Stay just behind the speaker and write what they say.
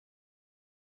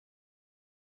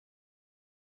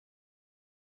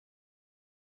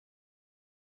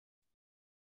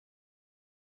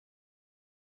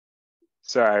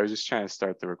Sorry, I was just trying to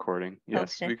start the recording.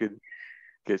 Yes, Okay. we could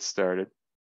get started.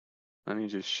 Let me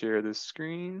just share this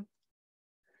screen.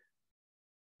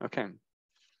 Okay.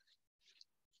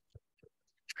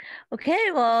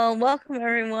 Okay, well, welcome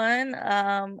everyone.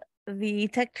 The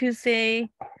Tech Tuesday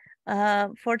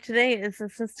for today is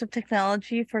Assistive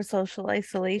Technology for Social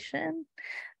Isolation.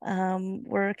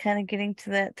 We're kind of getting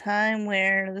to that time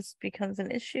where this becomes an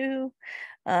issue.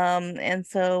 And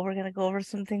so we're going to go over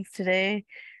some things today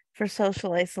for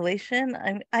social isolation.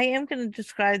 I am going to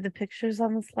describe the pictures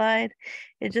on the slide.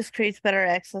 It just creates better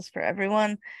access for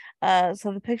everyone.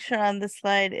 So the picture on this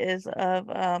slide is of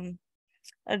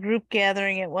a group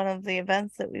gathering at one of the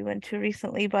events that we went to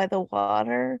recently by the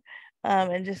water,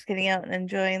 and just getting out and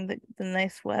enjoying the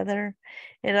nice weather.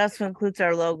 It also includes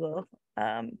our logo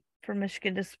for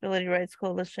Michigan Disability Rights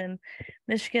Coalition,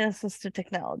 Michigan Assistive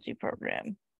Technology Program.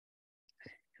 Can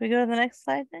we go to the next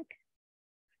slide, Nick?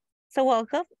 So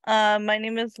welcome. My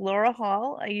name is Laura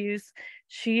Hall. I use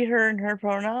she, her, and her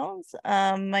pronouns.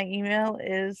 My email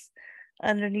is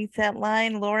underneath that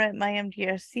line, Laura at my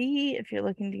MDRC, if you're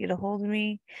looking to get a hold of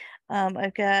me.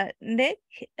 I've got Nick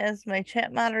as my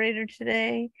chat moderator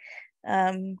today.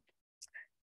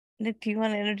 Nick, do you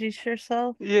want to introduce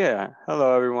yourself? Yeah.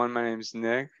 Hello, everyone. My name is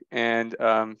Nick, and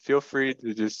feel free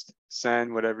to just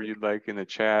send whatever you'd like in the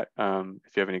chat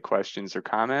if you have any questions or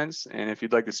comments. And if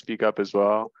you'd like to speak up as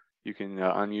well, you can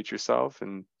unmute yourself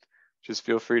and just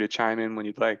feel free to chime in when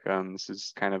you'd like. This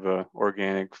is kind of a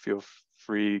organic, feel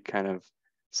free kind of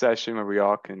session where we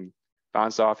all can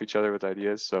bounce off each other with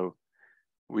ideas. So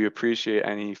we appreciate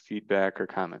any feedback or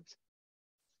comments.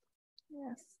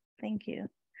 Yes, thank you.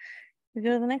 We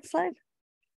go to the next slide.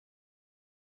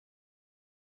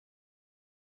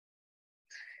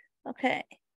 Okay.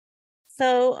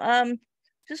 So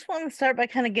just want to start by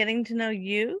kind of getting to know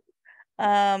you.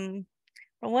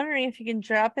 I'm wondering if you can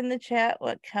drop in the chat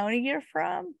what county you're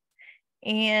from,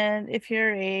 and if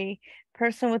you're a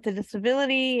person with a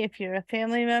disability, if you're a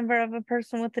family member of a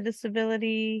person with a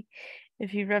disability,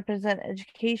 if you represent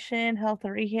education, health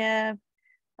or rehab,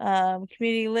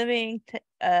 community living,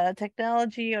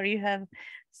 technology, or you have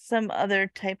some other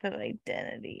type of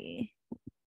identity.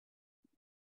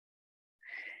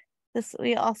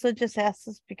 We also just asked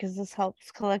this because this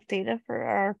helps collect data for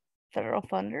our federal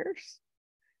funders.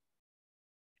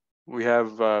 We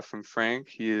have from Frank,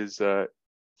 he is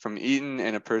from Eaton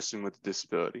and a person with a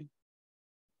disability.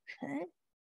 Okay.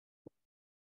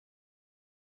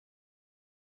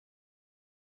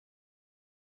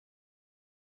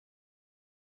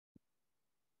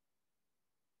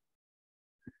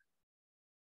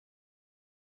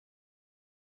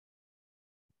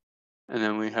 And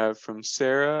then we have from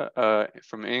Sarah,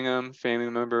 from Ingham, family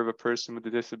member of a person with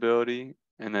a disability.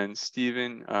 And then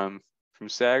Stephen from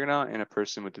Saginaw and a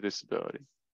person with a disability.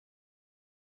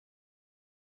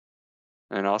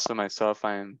 And also myself,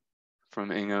 I am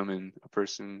from Ingham and a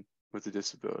person with a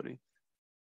disability.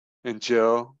 And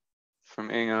Jill from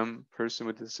Ingham, person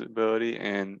with disability.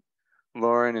 And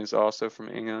Lauren is also from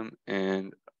Ingham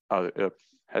and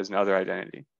has another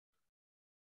identity.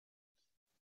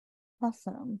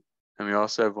 Awesome. And we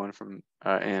also have one from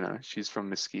Anna. She's from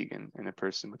Muskegon and a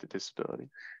person with a disability.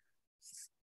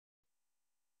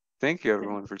 Thank you,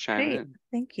 everyone, for chiming in.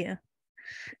 Thank you.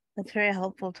 That's very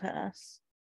helpful to us.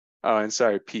 Oh, and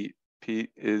sorry, Pete. Pete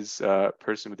is a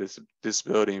person with this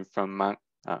disability from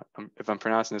if I'm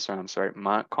pronouncing this wrong, I'm sorry,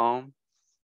 Montcalm.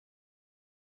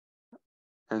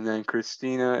 And then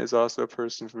Christina is also a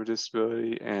person with a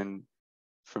disability and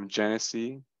from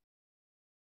Genesee.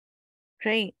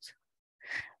 Great.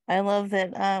 I love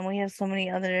that we have so many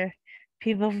other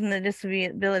people from the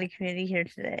disability community here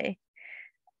today.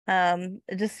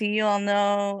 Just so you all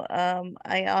know,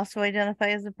 I also identify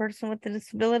as a person with a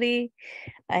disability.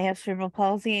 I have cerebral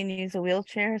palsy and use a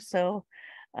wheelchair, so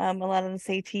a lot of this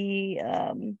AT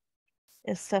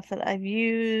is stuff that I've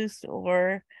used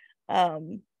or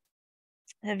have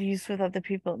used with other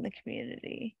people in the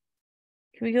community.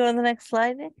 Can we go to the next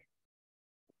slide, Nick?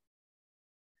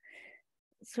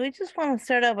 So we just want to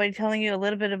start out by telling you a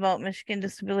little bit about Michigan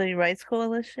Disability Rights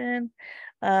Coalition.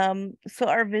 So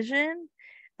our vision,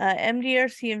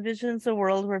 MDRC envisions a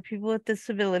world where people with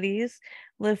disabilities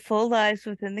live full lives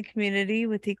within the community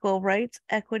with equal rights,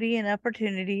 equity, and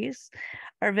opportunities,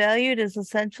 are valued as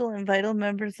essential and vital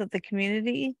members of the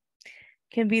community,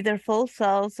 can be their full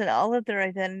selves in all of their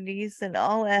identities and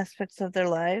all aspects of their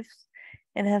lives,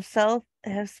 and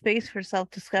have space for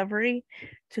self-discovery,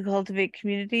 to cultivate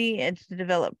community, and to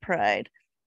develop pride.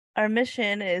 Our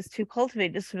mission is to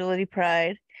cultivate disability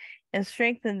pride and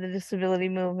strengthen the disability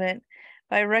movement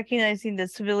by recognizing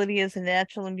disability as a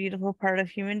natural and beautiful part of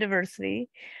human diversity,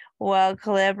 while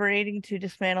collaborating to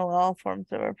dismantle all forms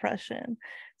of oppression.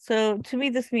 So to me,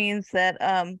 this means that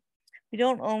we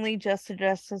don't only just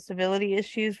address disability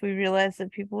issues, we realize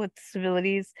that people with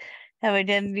disabilities have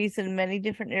identities in many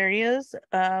different areas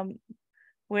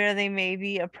where they may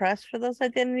be oppressed for those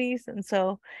identities. And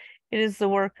so it is the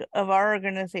work of our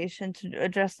organization to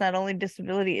address not only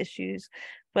disability issues,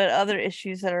 but other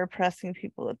issues that are oppressing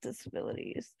people with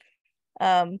disabilities.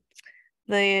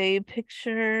 The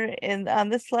picture on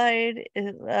this slide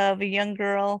is of a young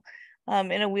girl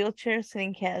in a wheelchair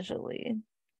sitting casually.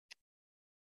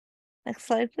 Next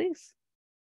slide, please.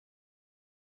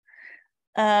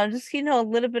 Just a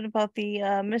little bit about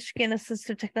the Michigan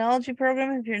Assistive Technology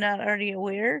Program, if you're not already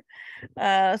aware.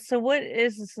 So what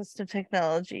is assistive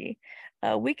technology?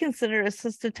 We consider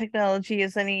assistive technology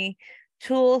as any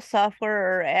tool,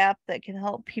 software, or app that can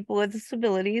help people with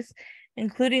disabilities,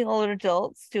 including older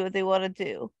adults, do what they want to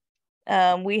do.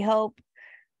 We help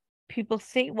people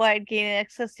statewide gain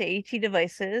access to AT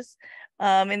devices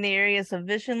in the areas of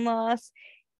vision loss,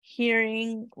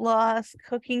 hearing loss,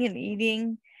 cooking and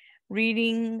eating,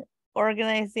 reading,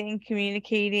 organizing,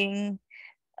 communicating,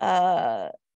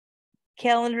 calendar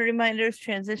reminders,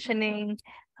 transitioning,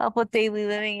 help with daily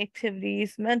living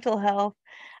activities, mental health.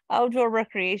 Outdoor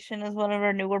recreation is one of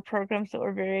our newer programs that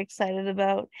we're very excited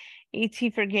about.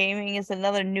 AT for gaming is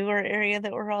another newer area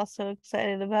that we're also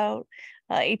excited about.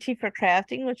 AT for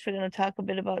crafting, which we're going to talk a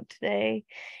bit about today.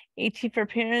 AT for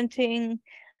parenting,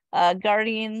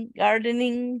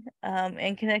 gardening,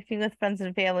 and connecting with friends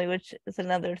and family, which is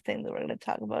another thing that we're going to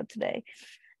talk about today.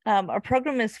 Our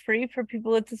program is free for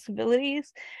people with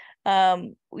disabilities.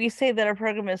 We say that our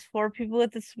program is for people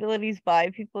with disabilities, by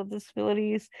people with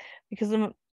disabilities, because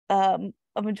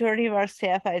a majority of our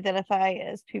staff identify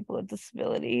as people with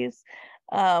disabilities.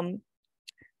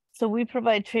 So we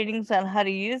provide trainings on how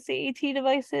to use the AT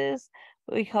devices.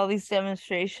 We call these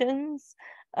demonstrations.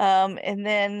 And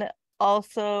then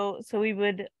also, so we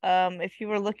would, if you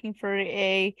were looking for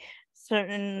a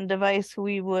certain device,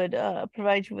 we would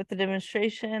provide you with the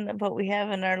demonstration of what we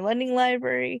have in our lending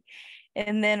library.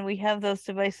 And then we have those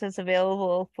devices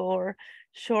available for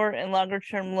short and longer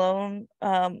term loan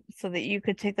so that you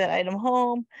could take that item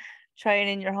home, try it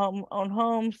in your own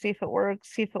home, see if it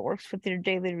works with your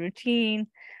daily routine.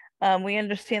 We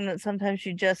understand that sometimes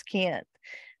you just can't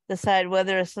decide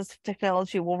whether assistive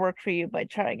technology will work for you by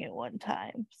trying it one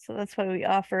time. So that's why we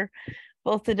offer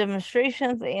both the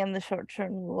demonstrations and the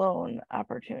short-term loan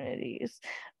opportunities.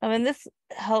 And this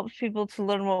helps people to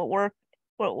learn what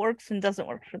works and doesn't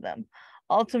work for them.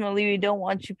 Ultimately, we don't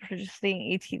want you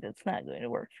purchasing AT that's not going to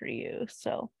work for you.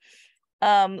 So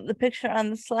the picture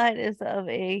on the slide is of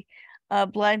a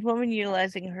blind woman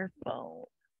utilizing her phone.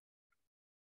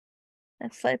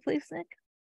 Next slide, please, Nick.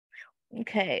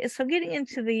 Okay, so getting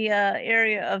into the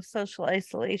area of social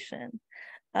isolation.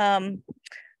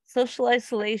 Social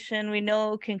isolation, we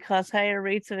know, can cause higher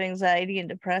rates of anxiety and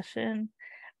depression,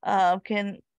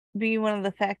 can be one of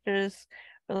the factors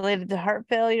related to heart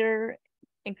failure,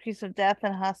 increase of death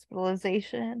and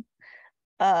hospitalization,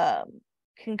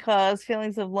 can cause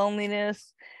feelings of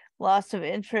loneliness, loss of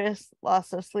interest,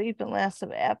 loss of sleep, and loss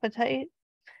of appetite.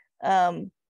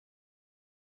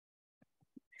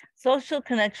 Social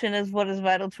connection is what is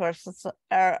vital to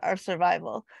our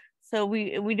survival. So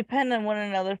we depend on one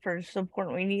another for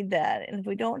support. We need that. And if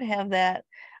we don't have that,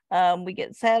 we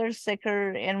get sadder,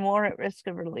 sicker, and more at risk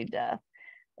of early death.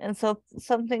 And so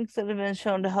some things that have been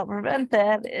shown to help prevent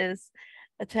that is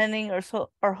attending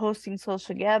or hosting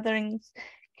social gatherings,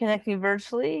 connecting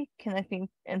virtually, connecting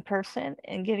in person,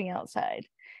 and getting outside.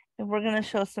 And we're going to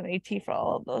show some AT for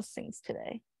all of those things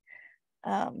today.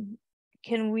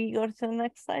 Can we go to the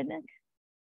next slide, Nick?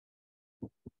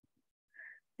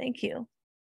 Thank you.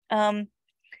 And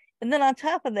then on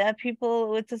top of that, people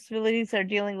with disabilities are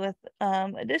dealing with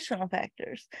additional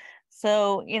factors.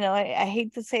 So, I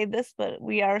hate to say this, but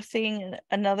we are seeing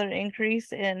another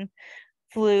increase in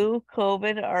flu,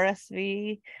 COVID,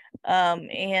 RSV,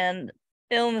 and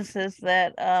illnesses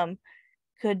that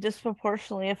could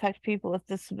disproportionately affect people with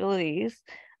disabilities.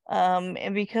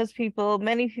 And because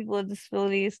many people with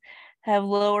disabilities have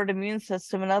lowered immune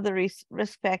system and other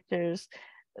risk factors,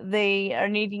 they are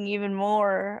needing even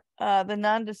more the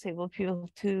non-disabled people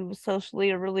to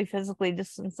socially or really physically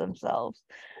distance themselves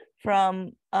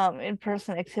from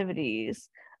in-person activities.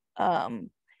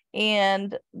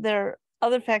 And there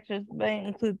other factors might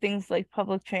include things like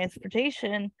public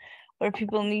transportation, where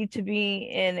people need to be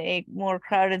in a more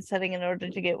crowded setting in order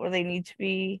to get where they need to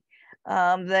be.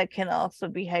 That can also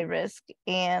be high risk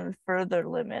and further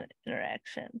limit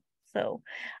interaction. So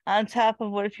on top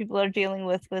of what people are dealing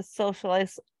with social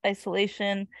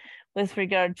isolation, with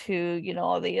regard to, you know,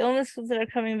 all the illnesses that are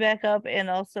coming back up, and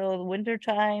also the winter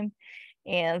time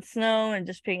and snow and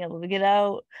just being able to get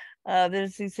out.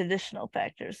 There's these additional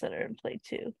factors that are in play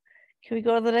too. Can we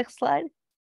go to the next slide?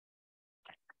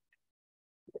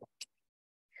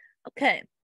 Okay,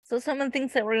 so some of the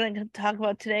things that we're going to talk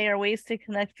about today are ways to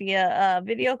connect via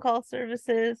video call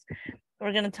services.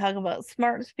 We're going to talk about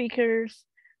smart speakers,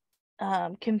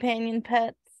 companion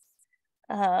pets.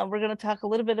 We're going to talk a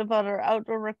little bit about our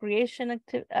outdoor recreation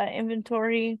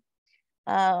inventory,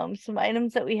 some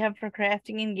items that we have for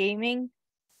crafting and gaming.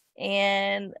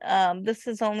 And this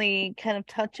is only kind of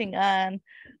touching on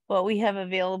what we have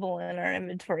available in our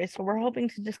inventory. So we're hoping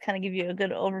to just kind of give you a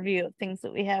good overview of things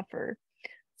that we have for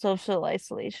social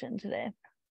isolation today.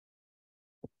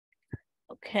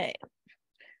 Okay.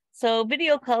 So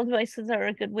video call devices are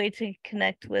a good way to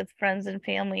connect with friends and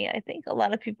family. I think a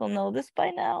lot of people know this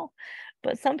by now,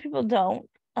 but some people don't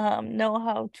know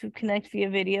how to connect via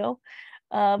video.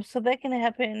 So that can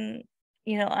happen,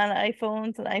 you know, on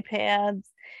iPhones and iPads,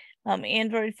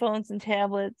 Android phones and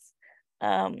tablets.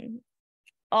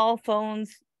 All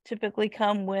phones typically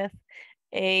come with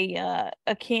a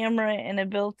camera and a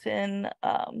built-in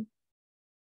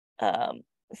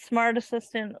smart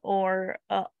assistant, or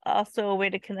also a way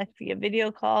to connect via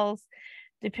video calls,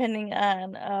 depending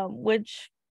on which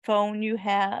phone you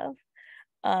have.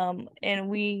 And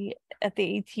we at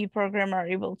the AT program are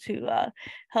able to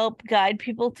help guide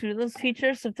people through those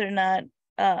features if they're not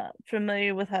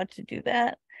familiar with how to do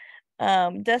that.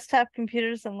 Desktop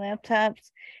computers and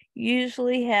laptops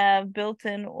usually have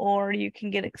built-in, or you can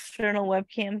get external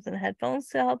webcams and headphones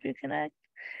to help you connect.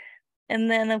 And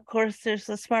then, of course, there's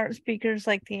the smart speakers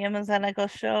like the Amazon Echo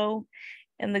Show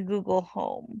and the Google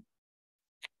Home.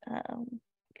 Can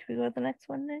we go to the next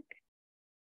one, Nick?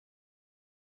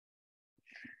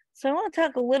 So I want to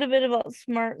talk a little bit about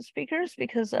smart speakers,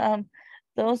 because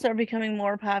those are becoming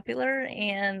more popular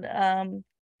and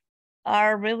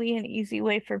are really an easy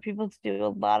way for people to do a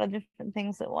lot of different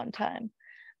things at one time.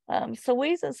 So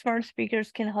ways that smart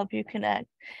speakers can help you connect.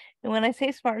 And when I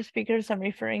say smart speakers, I'm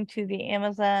referring to the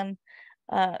Amazon,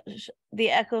 the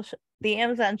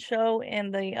Amazon Show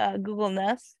and the Google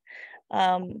Nest.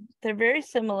 They're very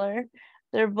similar.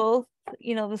 They're both,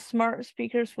 you know, the smart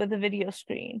speakers with a video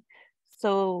screen.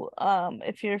 So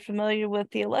if you're familiar with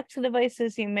the Alexa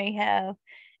devices, you may have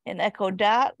an Echo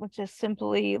Dot, which is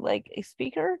simply like a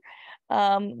speaker.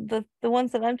 The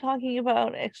ones that I'm talking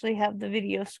about actually have the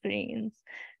video screens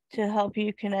to help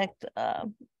you connect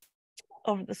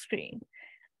over the screen.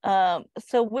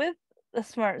 So with the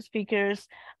smart speakers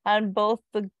on both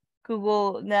the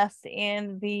Google Nest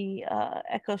and the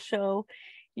Echo Show,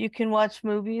 you can watch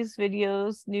movies,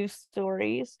 videos, news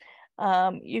stories.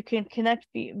 You can connect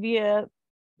via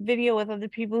video with other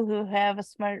people who have a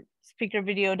smart speaker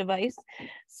video device.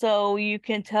 So you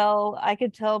can tell, I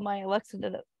could tell my Alexa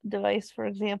device, for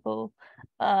example,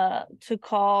 to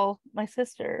call my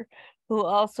sister, who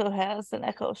also has an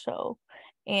Echo Show,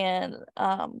 and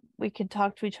we can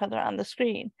talk to each other on the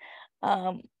screen.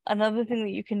 Another thing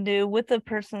that you can do with the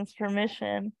person's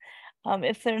permission,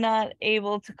 if they're not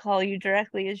able to call you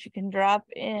directly, is you can drop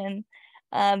in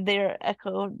their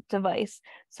Echo device.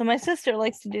 So my sister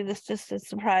likes to do this just to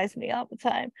surprise me all the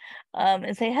time,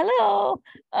 and say hello.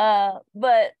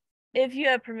 But if you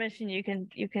have permission, you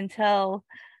can tell,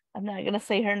 I'm not gonna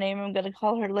say her name, I'm gonna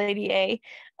call her Lady A,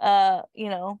 you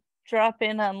know, drop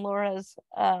in on Laura's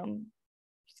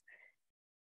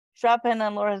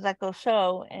Echo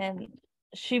Show, and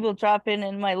she will drop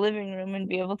in my living room and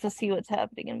be able to see what's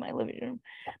happening in my living room.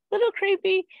 Little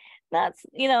creepy, not,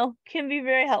 you know, can be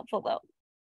very helpful though.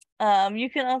 You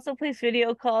can also place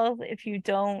video calls if you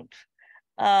don't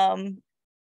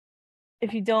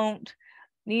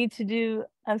need to do,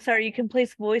 I'm sorry, you can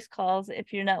place voice calls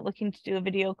if you're not looking to do a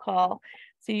video call.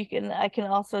 So I can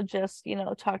also just, you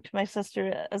know, talk to my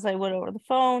sister as I would over the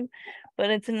phone, but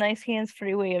it's a nice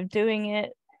hands-free way of doing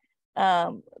it.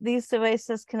 These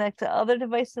devices connect to other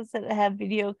devices that have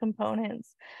video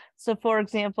components. So for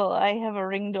example, I have a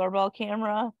Ring doorbell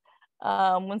camera.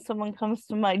 When someone comes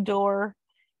to my door,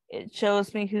 it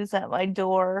shows me who's at my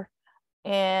door,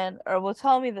 or will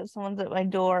tell me that someone's at my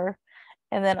door,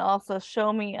 and then also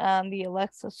show me on the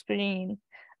Alexa screen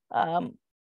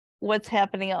what's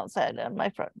happening outside on my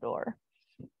front door.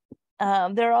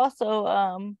 There are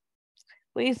also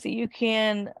ways that you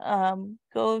can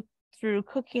go through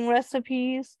cooking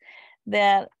recipes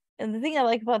and the thing I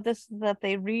like about this is that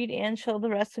they read and show the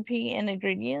recipe and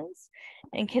ingredients,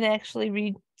 and can actually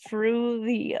read through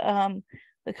the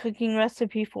cooking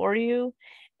recipe for you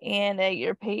and at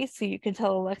your pace, so you can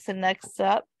tell Alexa next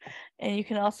step, and you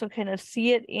can also kind of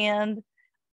see it and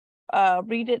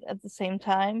read it at the same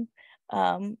time.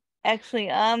 Actually,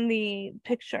 on the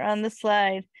picture on this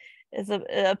slide is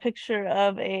a picture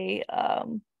of a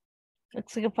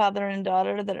looks like a father and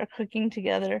daughter that are cooking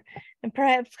together, and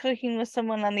perhaps cooking with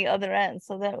someone on the other end.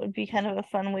 So that would be kind of a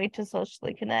fun way to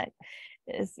socially connect.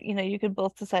 Is, you know, you could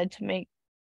both decide to make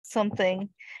something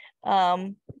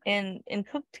and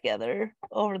cook together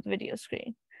over the video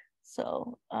screen.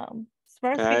 So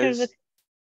smart speakers.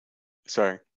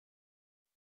 Sorry,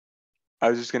 I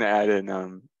was just going to add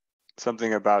in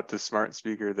something about the smart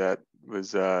speaker that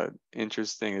was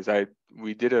interesting. Is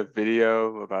we did a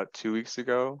video about 2 weeks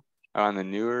ago on the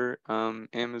newer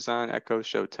Amazon Echo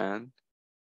Show 10,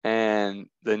 and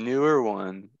the newer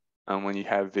one, when you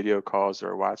have video calls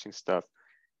or watching stuff,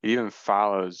 it even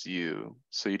follows you,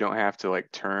 so you don't have to like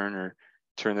turn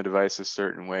the device a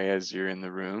certain way as you're in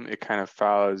the room. It kind of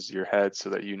follows your head so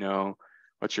that you know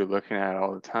what you're looking at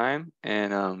all the time,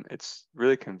 and it's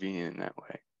really convenient in that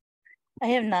way. I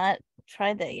have not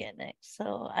tried that yet, Nick,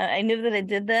 so I knew that I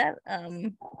did that.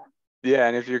 Yeah,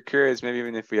 and if you're curious, maybe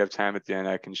even if we have time at the end,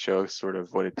 I can show sort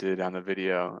of what it did on the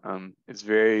video. It's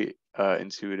very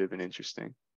intuitive and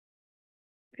interesting.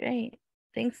 Great,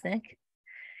 thanks, Nick.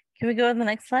 Can we go to the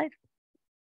next slide?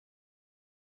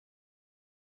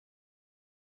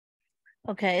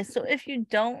 Okay, so if you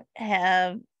don't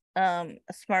have a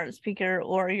smart speaker,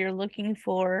 or you're looking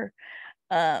for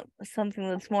something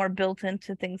that's more built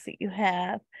into things that you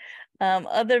have,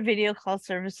 other video call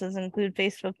services include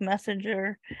Facebook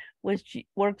Messenger, which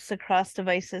works across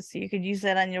devices. So you could use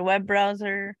that on your web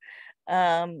browser.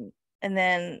 And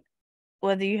then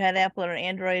whether you had Apple or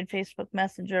Android, Facebook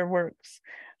Messenger works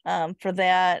for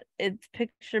that. It's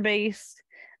picture-based.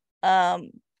 A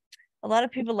lot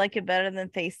of people like it better than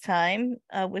FaceTime,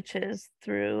 which is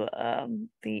through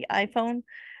the iPhone.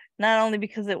 Not only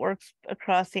because it works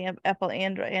across the Apple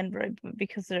Android, but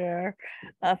because there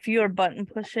are fewer button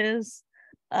pushes.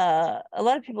 A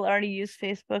lot of people already use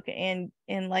Facebook, and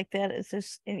like that, it's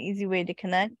just an easy way to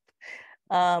connect.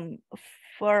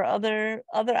 For other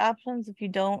options, if you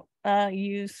don't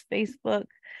use Facebook,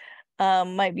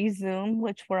 might be Zoom,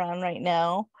 which we're on right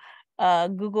now.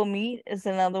 Google Meet is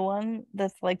another one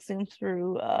that's like Zoom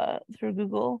through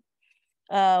Google.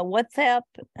 WhatsApp,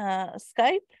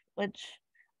 Skype, which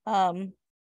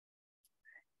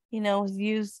was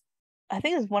used, I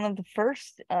think, is one of the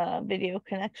first video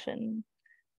connection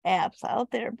apps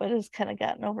out there, but has kind of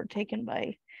gotten overtaken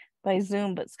by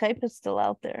Zoom. But Skype is still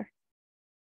out there.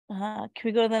 Can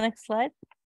we go to the next slide?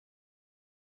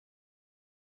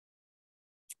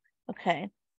 Okay.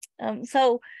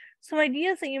 So some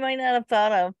ideas that you might not have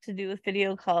thought of to do with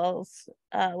video calls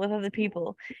with other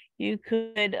people. You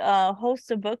could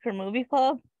host a book or movie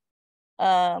club.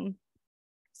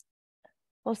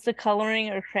 Host a coloring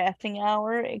or crafting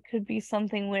hour. It could be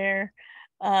something where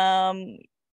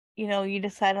you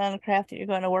decide on a craft that you're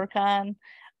going to work on.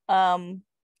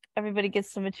 Everybody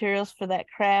gets the materials for that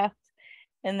craft,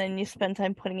 and then you spend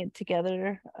time putting it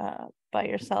together by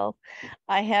yourself.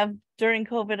 During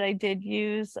COVID, I did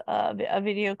use a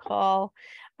video call.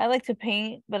 I like to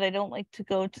paint, but I don't like to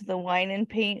go to the wine and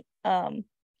paint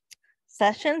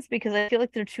sessions because I feel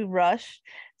like they're too rushed.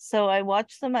 So I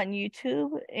watched them on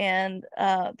YouTube, and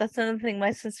that's another thing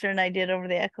my sister and I did over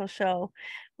the Echo Show,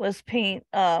 was paint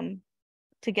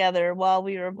together while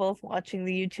we were both watching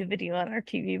the YouTube video on our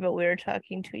TV, but we were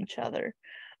talking to each other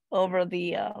over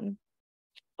the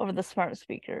smart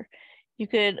speaker. You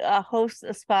could host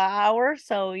a spa hour,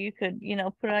 so you could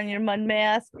put on your mud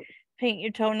mask, paint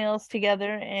your toenails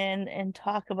together, and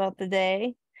talk about the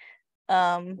day.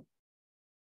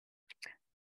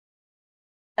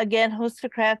 Again, host a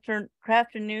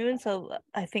crafternoon. So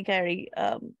I think I already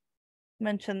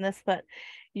mentioned this, but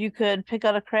you could pick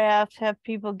out a craft, have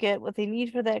people get what they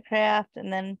need for that craft,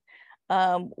 and then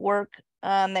work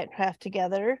on that craft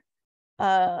together.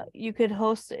 You could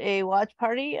host a watch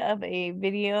party of a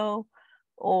video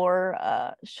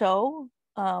or show.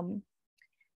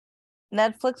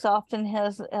 Netflix often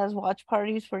has watch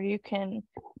parties where you can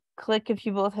click if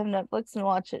you both have Netflix and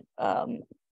watch it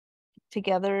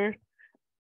together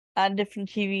on different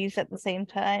TVs at the same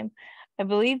time. I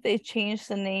believe they changed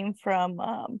the name from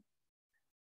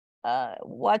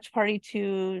watch party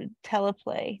to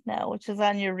teleplay now, which is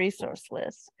on your resource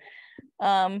list.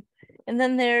 And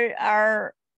then there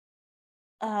are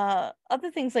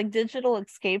other things like digital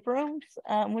escape rooms,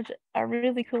 which are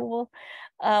really cool.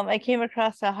 I came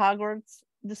across a Hogwarts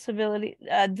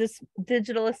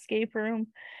digital escape room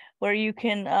where you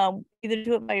can either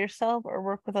do it by yourself or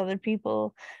work with other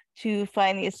people to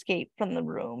find the escape from the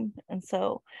room. And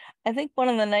so I think one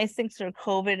of the nice things for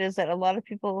COVID is that a lot of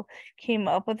people came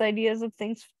up with ideas of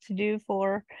things to do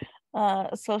for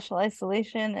social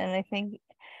isolation. And I think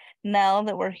now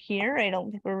that we're here, I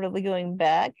don't think we're really going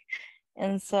back.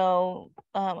 And so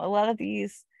a lot of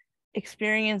these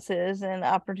experiences and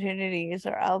opportunities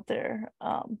are out there.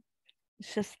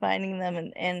 It's just finding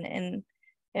them and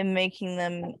making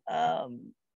them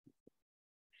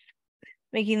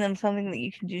something that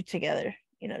you can do together.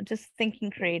 You know, just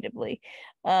thinking creatively.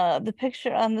 The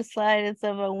picture on the slide is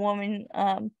of a woman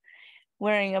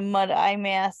wearing a mud eye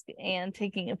mask and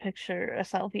taking a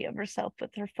selfie of herself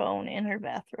with her phone in her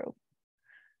bathrobe.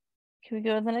 Can we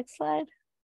go to the next slide?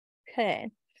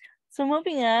 Okay, so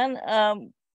moving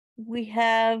on, we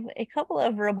have a couple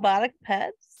of robotic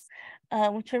pets,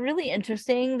 which are really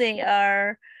interesting. They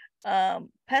are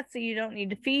pets that you don't need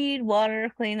to feed, water,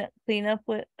 clean up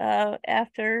with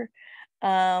after.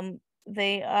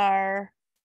 They are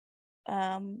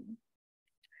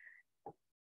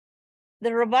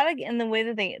the robotic in the way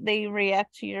that they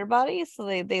react to your body. So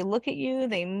they look at you,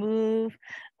 they move.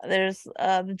 There's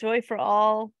the Joy for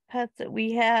All pets that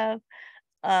we have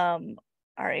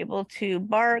are able to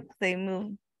bark, they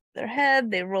move their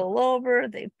head, they roll over,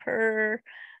 they purr.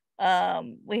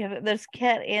 There's a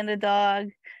cat and a dog.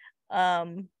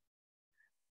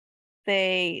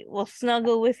 They will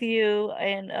snuggle with you,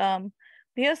 and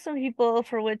we have some people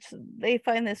for which they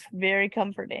find this very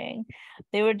comforting.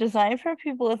 They were designed for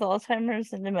people with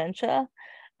Alzheimer's and dementia,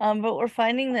 but we're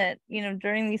finding that, you know,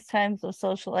 during these times of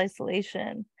social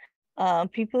isolation,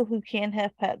 people who can't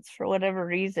have pets for whatever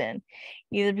reason,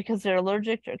 either because they're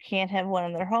allergic or can't have one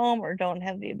in their home or don't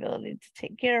have the ability to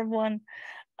take care of one,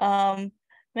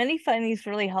 many find these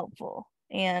really helpful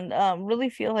and really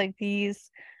feel like these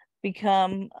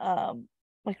become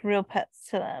like real pets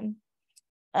to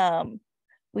them.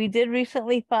 We did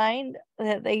recently find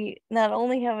that they not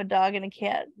only have a dog and a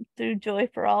cat through Joy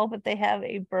for All, but they have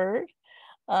a bird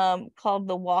called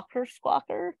the Walker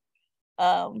Squawker.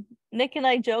 Nick and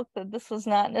I joked that this was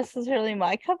not necessarily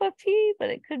my cup of tea, but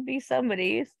it could be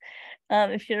somebody's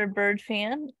if you're a bird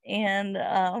fan. And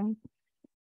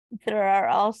there are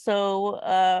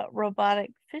also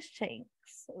robotic fish tanks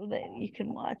that you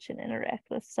can watch and interact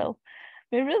with. So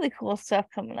I mean, really cool stuff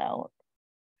coming out.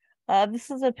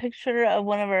 This is a picture of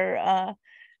one of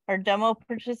our demo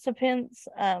participants.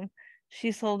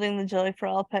 She's holding the Joy for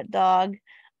All pet dog.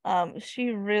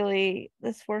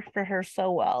 This worked for her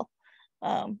so well.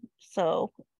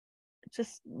 So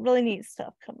just really neat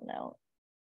stuff coming out.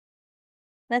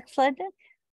 Next slide, Nick.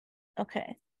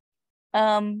 Okay.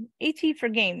 AT for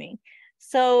gaming.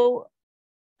 So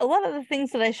a lot of the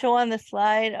things that I show on this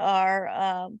slide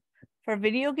are for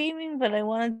video gaming, but I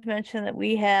wanted to mention that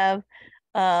we have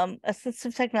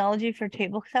assistive technology for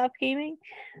tabletop gaming.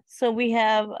 So we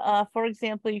have, for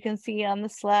example, you can see on the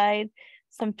slide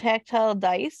some tactile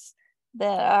dice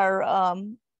that are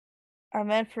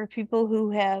meant for people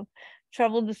who have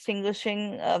trouble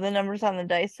distinguishing the numbers on the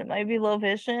dice. It might be low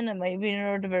vision, it might be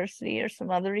neurodiversity or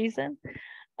some other reason.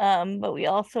 But we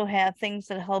also have things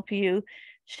that help you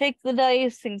shake the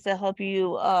dice, things that help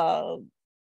you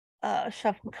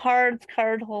shuffle cards,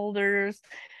 card holders.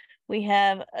 We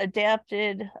have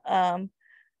adapted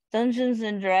Dungeons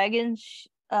and Dragons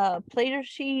plater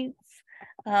sheets,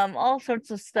 all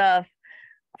sorts of stuff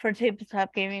for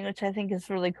tabletop gaming, which I think is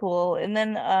really cool. And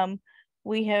then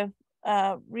we have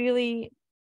really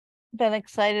been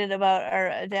excited about our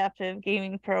adaptive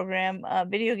gaming program,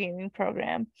 video gaming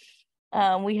program.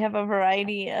 We have a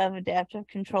variety of adaptive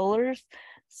controllers.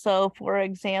 So for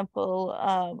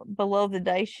example, below the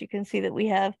dice, you can see that we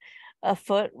have a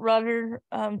foot rudder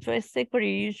joystick where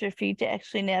you use your feet to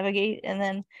actually navigate and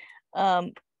then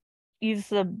use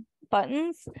the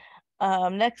buttons.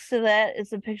 Next to that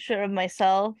is a picture of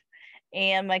myself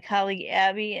and my colleague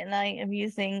Abby, and I am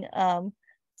using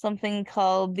something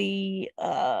called the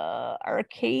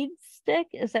arcade stick.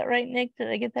 Is that right, Nick? Did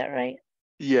I get that right?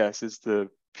 Yes, it's the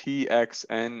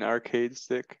PXN arcade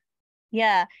stick.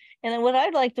 Yeah, and then what I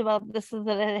liked about this is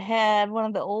that it had one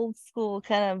of the old school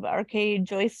kind of arcade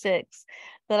joysticks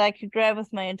that I could grab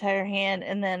with my entire hand,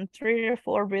 and then 3 or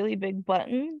 4 really big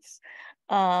buttons.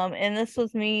 And this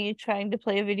was me trying to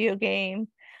play a video game.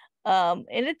 And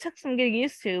it took some getting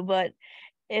used to, but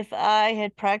if I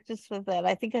had practiced with that,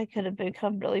 I think I could have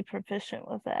become really proficient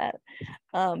with that,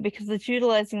 because it's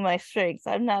utilizing my strengths.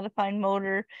 I'm not a fine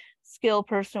motor skill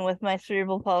person with my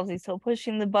cerebral palsy, so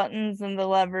pushing the buttons and the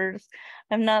levers,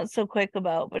 I'm not so quick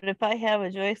about. But if I have a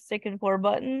joystick and 4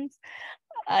 buttons,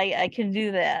 I can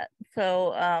do that.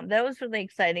 So that was really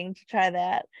exciting to try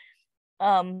that.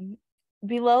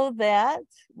 Below that,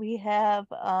 we have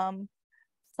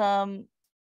some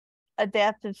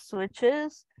adaptive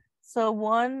switches. So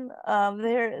one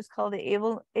there is called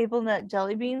the AbleNet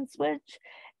Jelly Bean switch.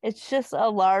 It's just a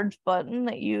large button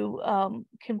that you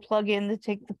can plug in to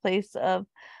take the place of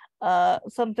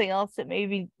something else that may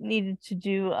be needed to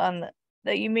do on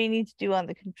that you may need to do on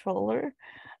the controller.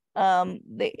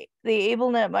 The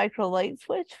AbleNet micro light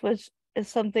switch, which is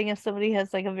something if somebody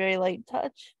has like a very light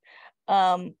touch,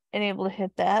 and able to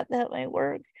hit that might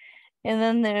work. And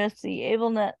then there's the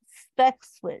AbleNet spec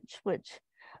switch, which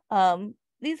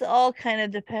these all kind of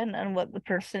depend on what the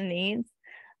person needs.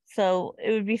 So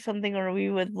it would be something where we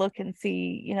would look and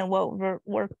see, you know, what would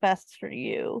work best for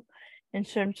you in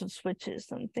terms of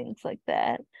switches and things like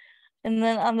that. And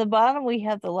then on the bottom, we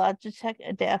have the Logitech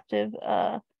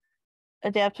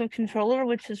adaptive controller,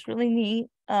 which is really neat.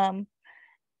 I'm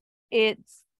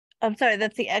sorry,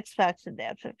 that's the Xbox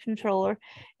adaptive controller.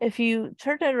 If you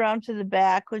turn it around to the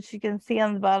back, which you can see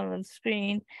on the bottom of the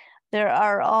screen, there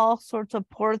are all sorts of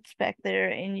ports back there,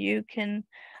 and you can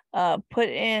put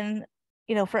in,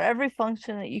 you know, for every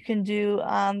function that you can do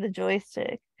on the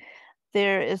joystick,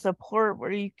 there is a port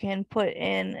where you can put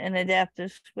in an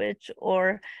adaptive switch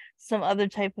or some other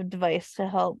type of device to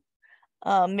help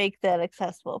make that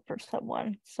accessible for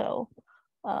someone. So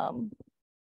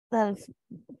that is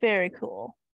very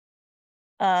cool.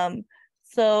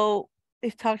 So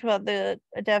we've talked about the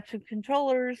adaptive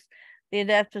controllers, the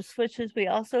adaptive switches. We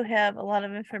also have a lot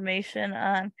of information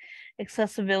on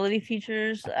accessibility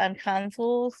features on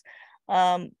consoles.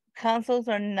 Consoles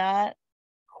are not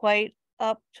quite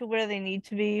up to where they need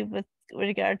to be with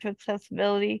regard to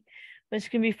accessibility, which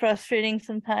can be frustrating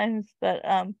sometimes, but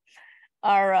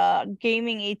our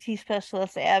gaming AT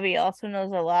specialist, Abby, also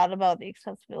knows a lot about the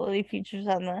accessibility features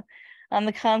on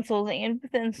the consoles and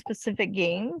within specific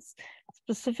games.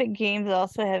 Specific games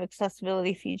also have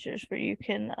accessibility features where you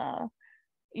can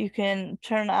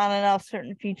turn on and off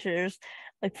certain features.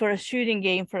 Like for a shooting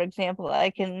game, for example,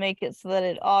 I can make it so that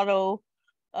it auto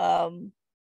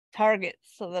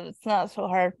targets so that it's not so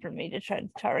hard for me to try to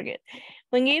target.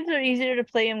 When games are easier to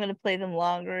play, I'm going to play them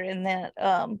longer, and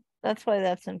that's why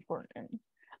that's important.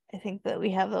 I think that we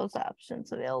have those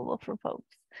options available for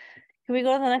folks. Can we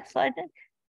go to the next slide, Nick?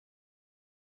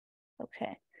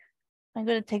 Okay. I'm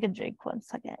going to take a drink 1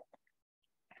 second.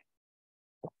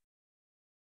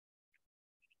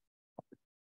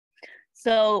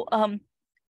 So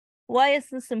why is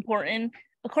this important?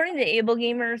 According to Able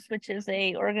Gamers, which is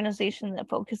an organization that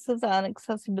focuses on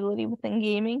accessibility within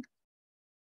gaming,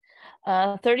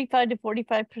 35 to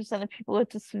 45% of people with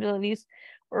disabilities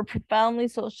were profoundly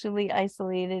socially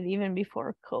isolated even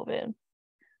before COVID.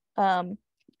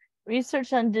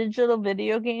 Research on digital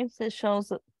video games that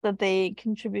shows that they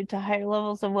contribute to higher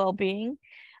levels of well-being,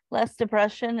 less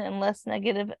depression, and less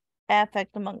negative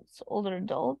affect amongst older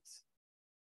adults.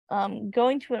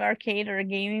 Going to an arcade or a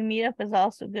gaming meetup is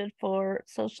also good for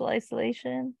social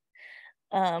isolation.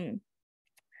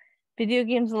 Video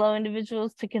games allow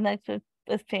individuals to connect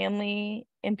with family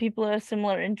and people who have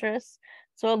similar interests.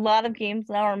 So a lot of games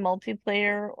now are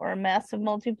multiplayer or massive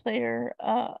multiplayer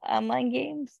online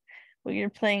games where you're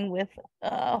playing with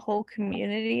a whole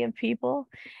community of people.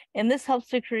 And this helps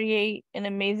to create an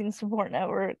amazing support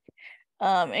network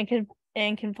and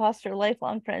can foster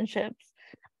lifelong friendships,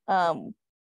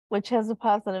 which has a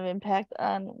positive impact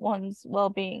on one's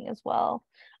well-being as well.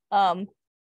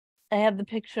 I have the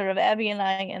picture of Abby and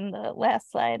I in the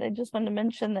last slide. I just wanted to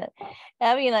mention that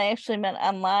Abby and I actually met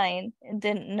online and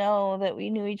didn't know that we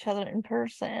knew each other in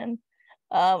person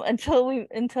until we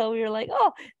were like,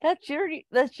 oh, that's your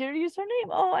username.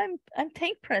 Oh, I'm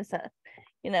Tank Princess,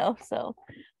 you know. So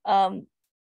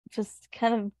just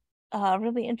kind of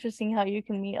really interesting how you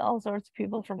can meet all sorts of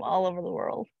people from all over the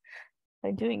world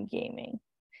by doing gaming.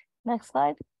 Next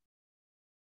slide.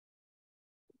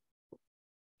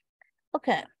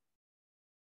 Okay.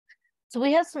 So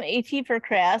we have some AT for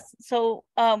crafts. So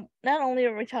not only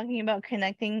are we talking about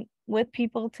connecting with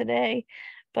people today,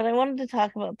 but I wanted to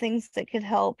talk about things that could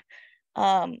help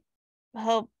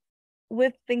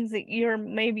with things that you're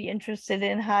maybe interested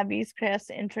in, hobbies, crafts,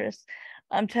 interests,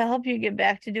 to help you get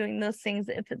back to doing those things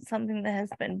if it's something that has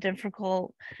been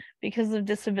difficult because of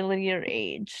disability or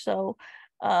age. So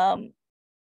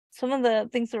some of the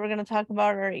things that we're going to talk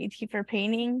about are AT for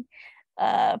painting,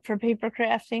 for paper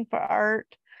crafting, for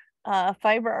art,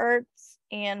 fiber arts,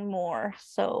 and more.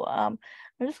 So I'm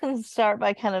just going to start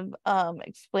by kind of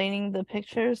explaining the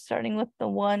pictures, starting with the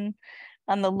one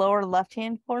on the lower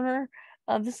left-hand corner.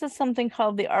 This is something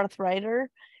called the Arthrider.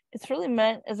 It's really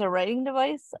meant as a writing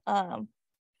device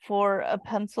for a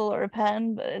pencil or a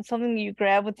pen, but it's something you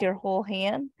grab with your whole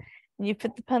hand, and you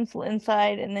put the pencil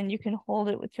inside, and then you can hold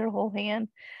it with your whole hand.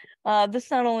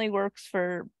 This not only works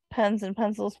for pens and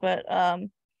pencils, but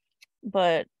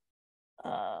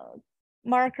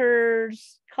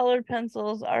markers, colored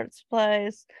pencils, art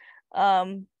supplies,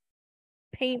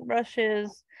 paint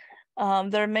brushes.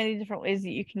 There are many different ways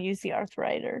that you can use the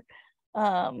Arthrider.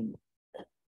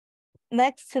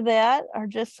 Next to that are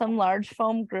just some large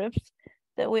foam grips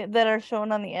that are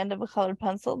shown on the end of a colored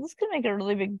pencil. This can make a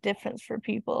really big difference for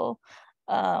people.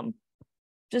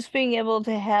 Just being able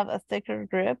to have a thicker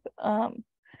grip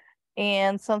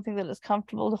and something that is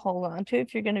comfortable to hold on to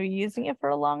if you're going to be using it for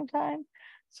a long time.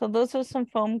 So those are some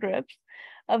foam grips.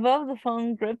 Above the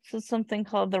foam grips is something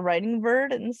called the writing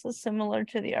bird, and this is similar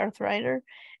to the Arthrider,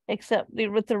 except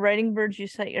with the writing bird, you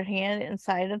set your hand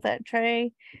inside of that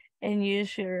tray and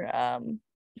use your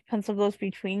pencil goes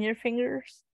between your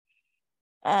fingers.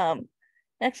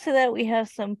 Next to that, we have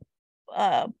some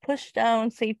push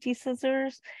down safety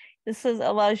scissors. This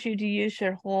allows you to use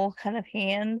your whole kind of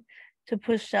hand to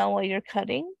push down while you're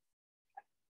cutting.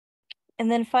 And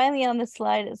then finally on the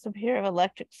slide is a pair of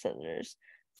electric scissors.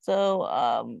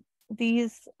 So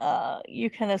these, you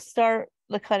kind of start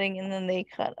the cutting and then they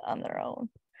cut on their own.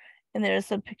 And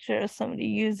there's a picture of somebody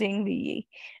using the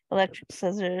electric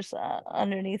scissors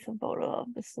underneath a photo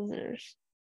of the scissors.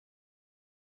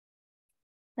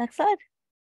 Next slide.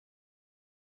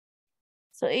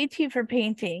 So AT for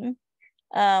painting.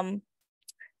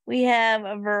 We have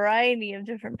a variety of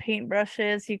different paint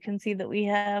brushes. You can see that we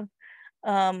have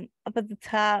up at the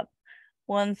top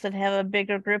ones that have a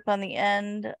bigger grip on the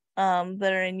end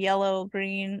that are in yellow,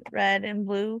 green, red, and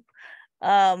blue.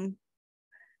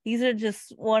 These are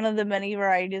just one of the many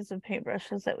varieties of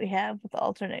paintbrushes that we have with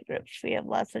alternate grips. We have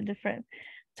lots of different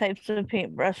types of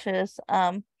paintbrushes.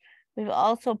 We've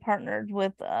also partnered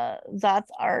with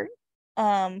Zot's Art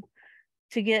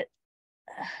to get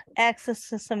access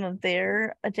to some of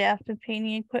their adaptive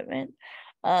painting equipment.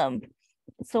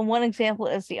 So one example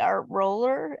is the art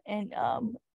roller, and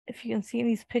if you can see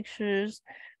these pictures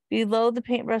below the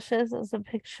paintbrushes is a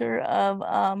picture of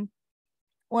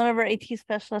one of our AT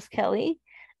specialists, Kelly.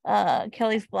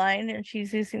 Kelly's blind and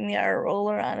she's using the art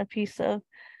roller on a piece of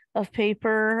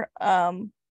paper, and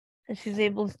she's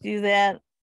able to do that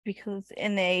because it's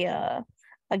in a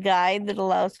guide that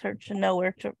allows her to know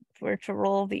where to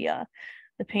roll the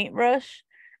paintbrush.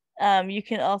 You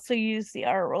can also use the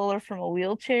art roller from a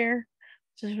wheelchair,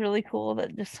 which is really cool,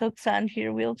 that just hooks onto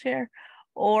your wheelchair,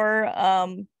 or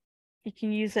you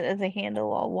can use it as a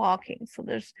handle while walking. So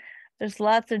there's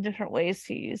lots of different ways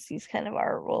to use these kind of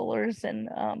art rollers. And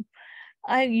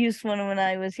I used one when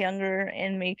I was younger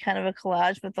and made kind of a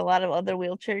collage with a lot of other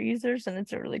wheelchair users, and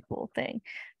it's a really cool thing.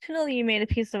 To know that you made a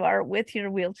piece of art with your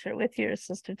wheelchair, with your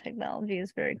assistive technology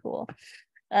is very cool.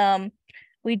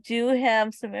 We do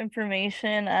have some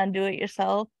information on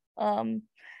do-it-yourself AT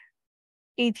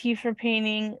for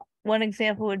painting. One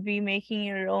example would be making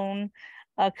your own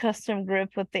custom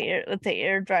grip with the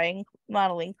air drying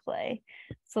modeling clay.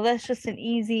 So that's just an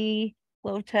easy,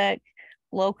 low-tech,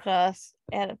 low-cost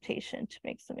adaptation to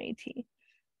make some AT.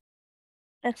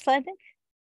 Next slide, Nick.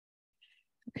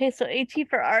 Okay, so AT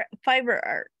for art, fiber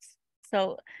arts.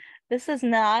 So this is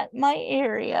not my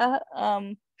area.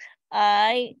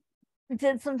 I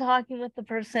did some talking with the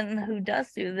person who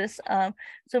does do this. So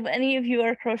if any of you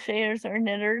are crocheters or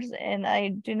knitters and I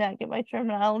do not get my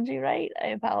terminology right, I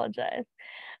apologize.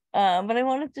 But I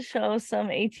wanted to show some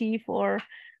AT for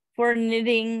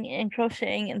knitting and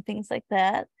crocheting and things like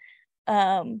that.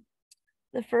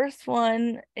 The first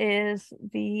one is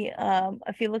the,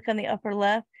 if you look on the upper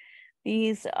left,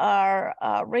 these are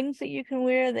rings that you can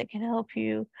wear that can help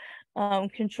you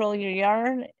control your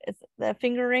yarn. It's that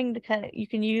finger ring to you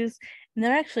can use, and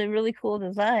they're actually really cool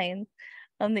designs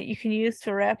that you can use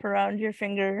to wrap around your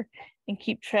finger and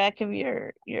keep track of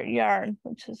your yarn,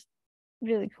 which is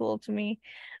really cool to me.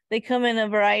 They come in a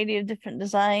variety of different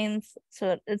designs,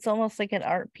 so it's almost like an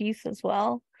art piece as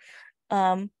well.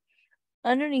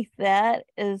 Underneath that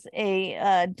is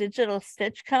a digital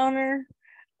stitch counter.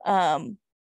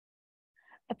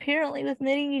 Apparently with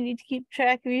knitting, you need to keep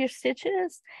track of your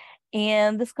stitches,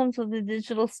 and this comes with a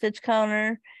digital stitch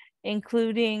counter,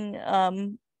 including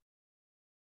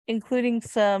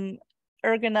some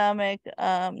ergonomic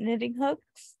knitting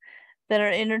hooks that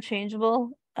are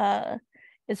interchangeable.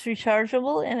 It's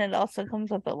rechargeable, and it also comes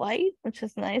with a light, which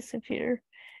is nice if you're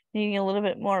needing a little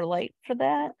bit more light for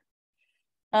that.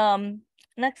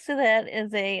 Next to that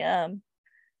is a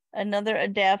another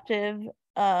adaptive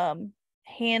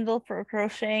handle for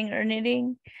crocheting or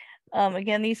knitting.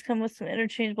 Again, these come with some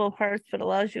interchangeable parts, but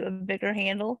allows you a bigger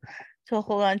handle to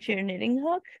hold onto your knitting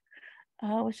hook,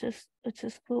 which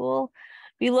is cool.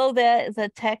 Below that is a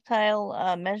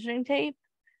tactile measuring tape.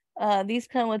 These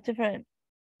come with different,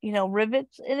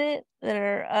 rivets in it that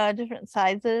are different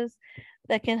sizes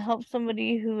that can help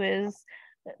somebody who is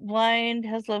blind,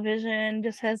 has low vision,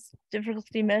 just has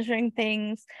difficulty measuring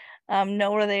things,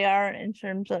 know where they are in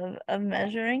terms of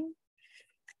measuring.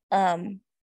 In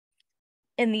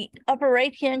the upper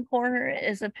right hand corner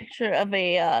is a picture of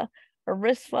a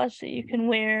wristwatch that you can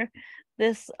wear.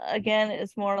 This again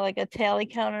is more like a tally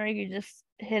counter. You just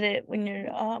hit it when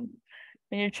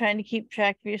you're trying to keep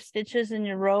track of your stitches and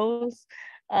your rows.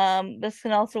 This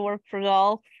can also work for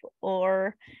golf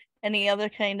or any other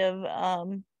kind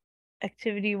of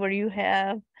activity where you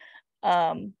have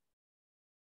to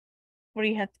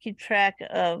keep track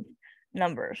of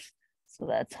numbers. So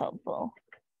that's helpful.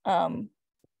 I'm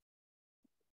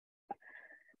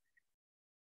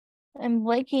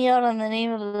blanking out on the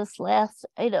name of this last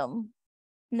item.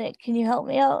 Nick, can you help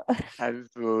me out? I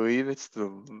believe it's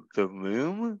the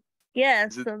loom.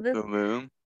 Yes, Is it so the loom?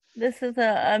 this is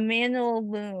a manual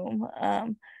loom.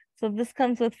 So this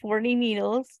comes with 40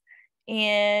 needles,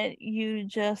 and you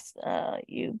just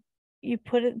you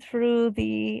put it through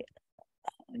the.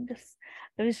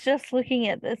 I was just looking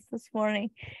at this morning.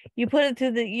 You put it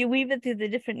through you weave it through the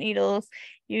different needles.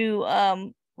 You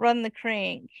run the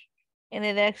crank, and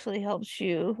it actually helps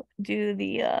you do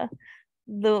the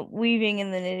weaving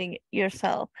and the knitting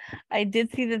yourself. I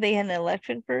did see that they had an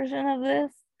electric version of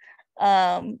this,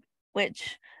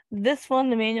 which this one,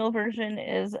 the manual version,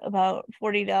 is about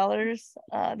 $40.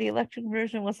 The electric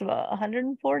version was about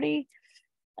 140.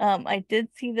 I did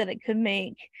see that it could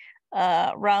make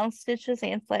round stitches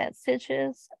and flat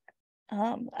stitches.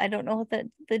 I don't know what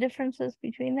the difference is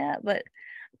between that, but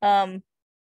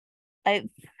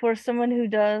for someone who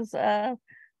does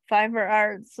fiber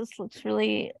arts, this looks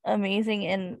really amazing,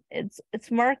 and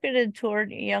it's marketed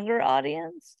toward a younger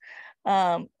audience.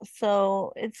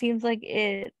 So it seems like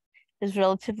it is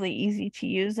relatively easy to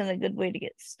use and a good way to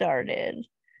get started.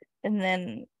 And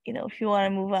then, if you want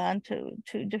to move on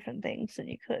to different things, then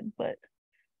you could. But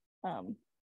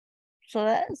so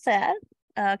that's that.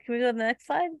 Can we go to the next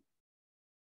slide?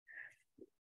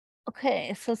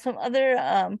 Okay, so some other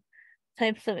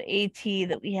types of AT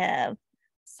that we have.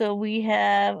 So we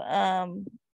have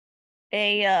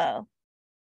a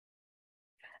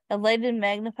lighted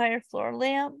magnifier floor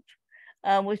lamp,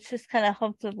 which just kind of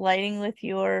helps with lighting with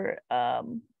your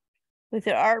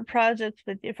art projects,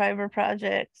 with your fiber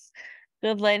projects.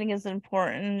 Good lighting is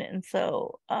important, and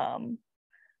so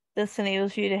this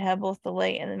enables you to have both the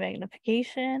light and the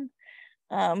magnification.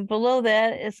 Below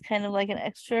that is kind of like an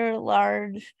extra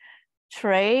large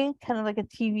tray, kind of like a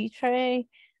TV tray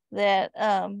that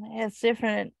has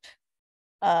different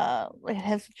it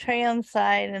has a tray on the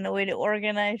side and a way to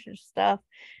organize your stuff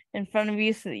in front of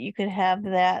you so that you could have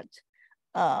that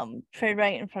tray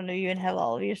right in front of you and have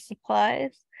all of your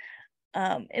supplies.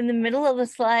 In the middle of the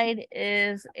slide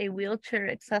is a wheelchair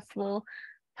accessible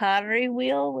pottery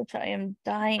wheel, which I am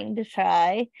dying to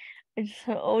try. I just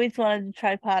always wanted to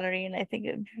try pottery, and I think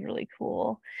it would be really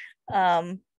cool.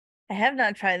 I have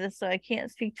not tried this, so I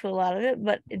can't speak to a lot of it,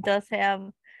 but it does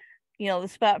have, the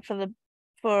spot for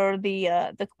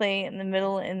the clay in the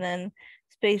middle, and then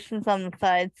spaces on the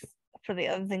sides for the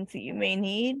other things that you may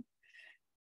need.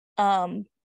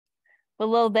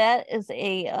 Below that is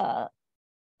a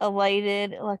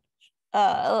lighted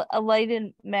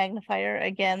magnifier,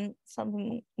 again,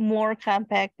 something more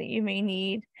compact that you may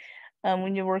need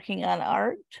when you're working on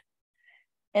art.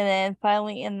 And then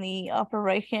finally, in the upper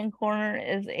right hand corner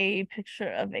is a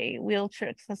picture of a wheelchair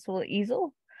accessible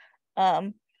easel.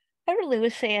 I really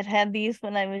wish I had these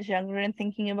when I was younger and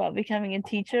thinking about becoming a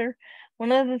teacher.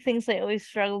 One of the things I always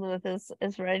struggled with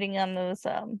is writing on those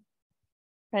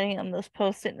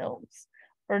Post-it notes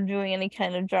or doing any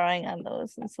kind of drawing on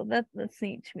those. And so that's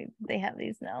neat to me that they have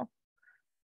these now.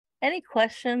 Any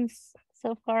questions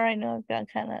so far? I know I've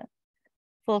got kind of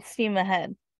full steam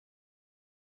ahead.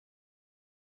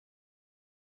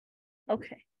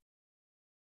 Okay.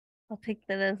 I'll take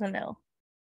that as a no.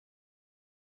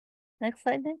 Next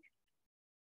slide, Nick.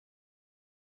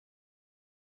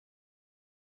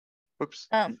 Oops.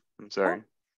 I'm sorry.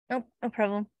 Nope, no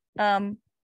problem.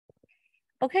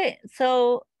 Okay,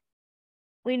 so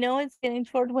we know it's getting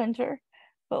toward winter,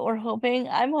 but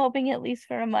I'm hoping at least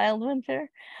for a mild winter.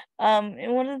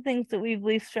 And one of the things that we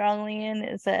believe strongly in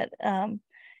is that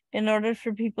in order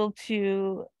for people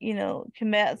to,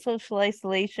 combat social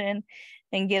isolation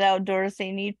and get outdoors,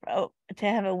 they need to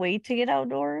have a way to get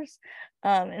outdoors.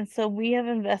 And so we have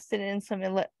invested in some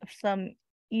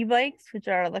e-bikes, which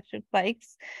are electric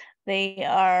bikes. They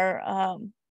are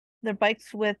they're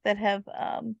bikes that have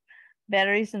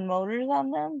batteries and motors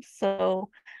on them. So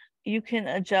you can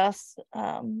adjust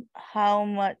how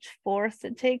much force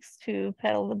it takes to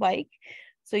pedal the bike.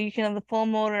 So you can have the full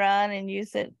motor on and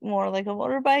use it more like a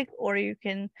motorbike, or you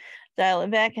can dial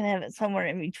it back and have it somewhere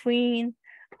in between,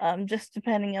 just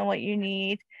depending on what you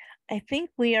need. I think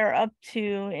we are up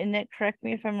to, and Nick, correct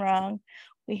me if I'm wrong,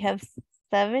 we have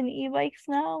 7 e-bikes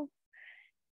now,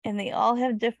 and they all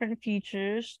have different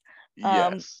features.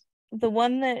 Yes. The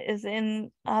one that is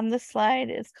on the slide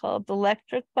is called the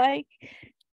electric bike.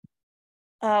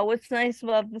 What's nice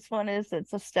about this one is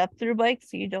it's a step-through bike,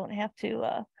 so you don't have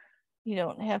to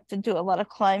do a lot of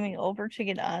climbing over to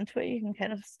get onto it. You can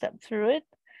kind of step through it.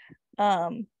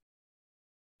 And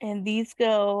these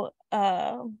go,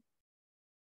 I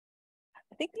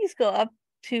think these go up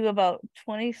to about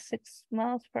 26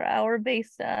 miles per hour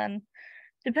based on,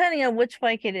 depending on which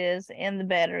bike it is and the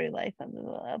battery life of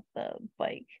the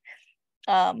bike.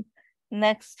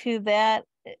 Next to that,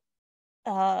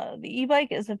 the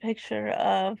e-bike is a picture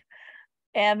of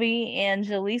Abby and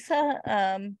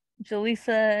Jaleesa.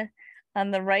 Jaleesa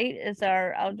on the right is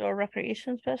our outdoor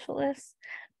recreation specialist.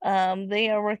 They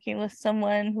are working with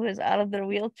someone who is out of their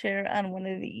wheelchair on one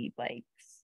of the e-bikes.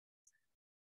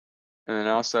 And then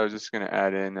also, I was just going to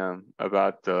add in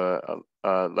about the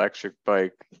electric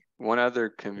bike. One other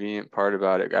convenient part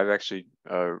about it, I've actually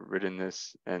ridden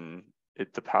this, and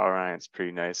the power on it's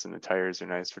pretty nice, and the tires are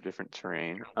nice for different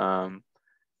terrain.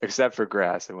 Except for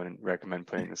grass, I wouldn't recommend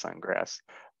putting this on grass.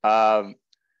 But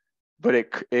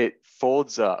it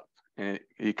folds up, and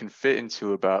you can fit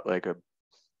into about like a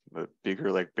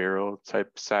bigger like barrel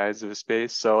type size of a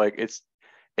space. So like it's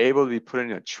able to be put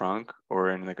in a trunk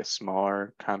or in like a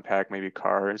smaller compact, maybe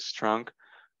car's trunk.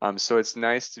 So it's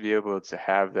nice to be able to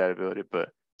have that ability, but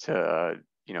to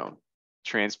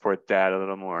transport that a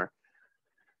little more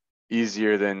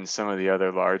easier than some of the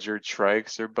other larger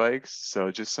trikes or bikes. So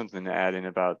just something to add in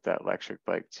about that electric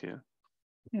bike too.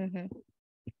 Mm-hmm.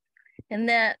 And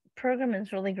that program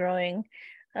is really growing.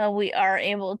 We are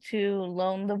able to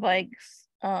loan the bikes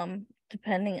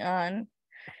depending on,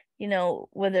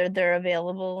 whether they're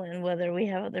available and whether we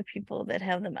have other people that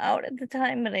have them out at the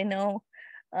time. But I know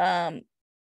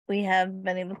we have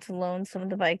been able to loan some of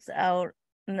the bikes out,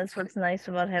 and that's what's nice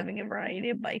about having a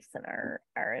variety of bikes in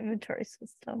our inventory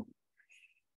system.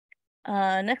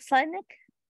 Next slide, Nick.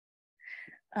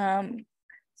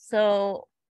 So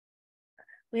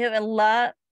we have a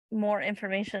lot more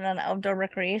information on outdoor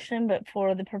recreation, but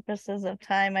for the purposes of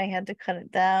time, I had to cut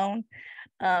it down.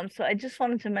 So I just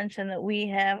wanted to mention that we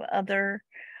have other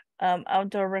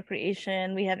outdoor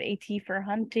recreation. We have AT for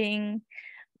hunting,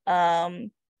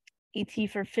 AT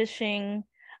for fishing.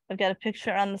 I've got a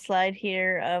picture on the slide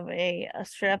here of a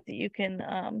strap that you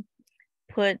can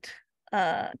put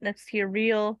next to your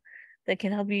reel that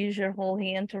can help you use your whole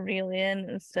hand to reel in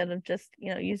instead of just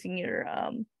using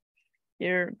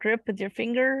your grip with your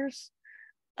fingers.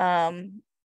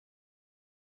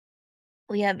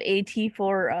 We have AT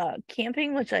for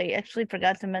camping, which I actually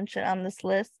forgot to mention on this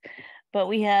list, but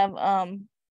we have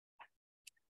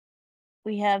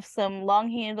some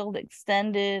long-handled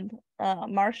extended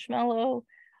marshmallow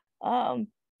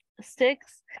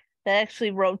sticks that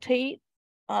actually rotate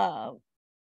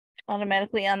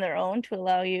automatically on their own to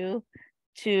allow you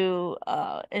to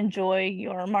enjoy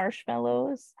your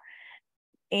marshmallows.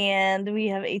 And we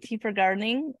have AT for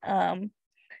gardening. So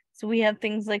we have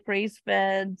things like raised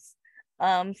beds,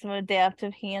 some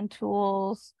adaptive hand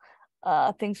tools,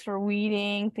 things for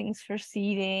weeding, things for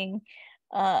seeding.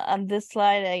 On this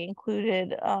slide, I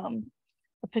included a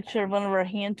picture of one of our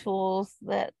hand tools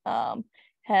that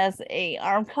has a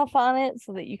arm cuff on it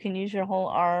so that you can use your whole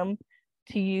arm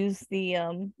to use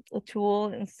the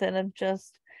tool instead of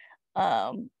just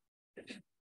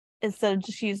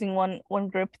using one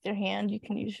grip with your hand. You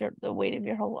can use the weight of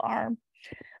your whole arm.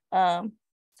 So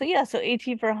yeah, so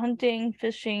AT for hunting,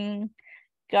 fishing,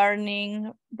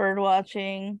 gardening, bird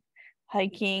watching,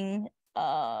 hiking,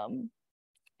 and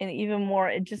even more.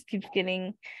 It just keeps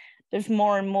getting, there's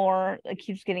more and more that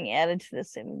keeps getting added to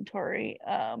this inventory.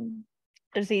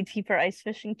 There's AT for ice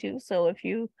fishing too. So if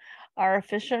you are a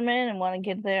fisherman and want to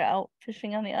get there out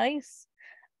fishing on the ice,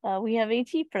 we have AT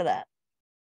for that.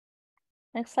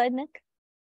 Next slide, Nick.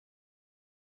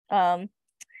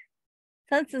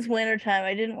 Since it's winter time,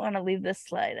 I didn't want to leave this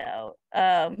slide out.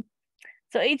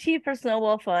 So AT for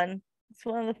snowball fun. It's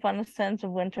one of the funnest times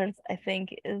of winters, I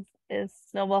think, is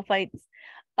snowball fights.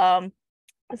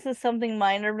 This is something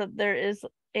minor, but there is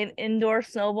an indoor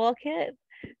snowball kit.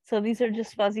 So these are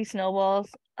just fuzzy snowballs.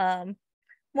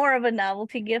 More of a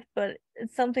novelty gift, but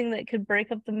it's something that could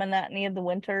break up the monotony of the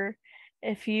winter.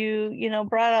 If you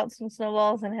brought out some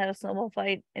snowballs and had a snowball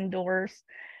fight indoors.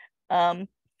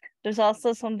 There's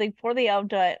also something for the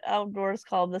outdoors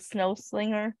called the snow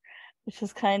slinger, which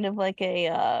is kind of like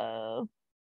a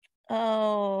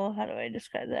how do I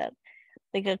describe that?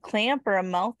 Like a clamp or a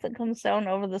mouth that comes down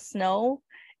over the snow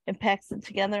and packs it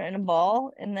together in a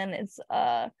ball, and then it's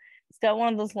got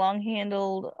one of those long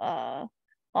handles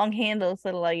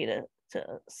that allow you to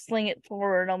sling it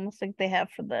forward, almost like they have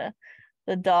for the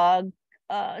dog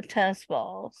tennis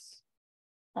balls.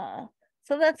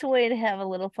 So that's a way to have a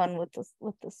little fun with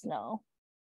the snow.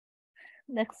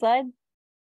 Next slide.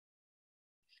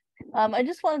 I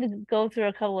just wanted to go through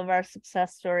a couple of our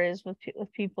success stories with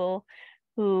people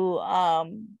who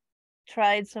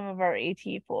tried some of our AT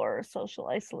for social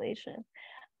isolation.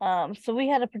 So we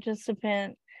had a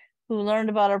participant who learned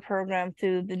about our program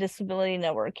through the Disability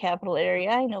Network Capital Area.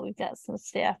 I know we've got some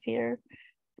staff here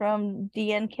from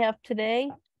DNCAP today.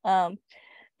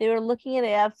 They were looking at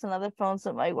apps and other phones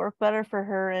that might work better for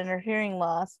her and her hearing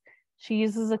loss. She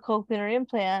uses a cochlear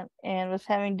implant and was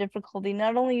having difficulty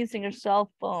not only using her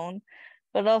cell phone,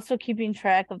 but also keeping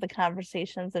track of the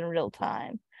conversations in real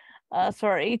time. So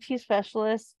our AT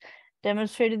specialist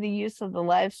demonstrated the use of the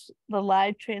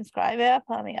live transcribe app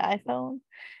on the iPhone.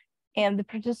 And the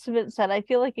participant said, I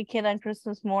feel like a kid on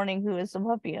Christmas morning who is a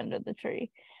puppy under the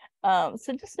tree. So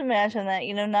just imagine that,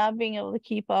 not being able to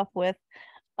keep up with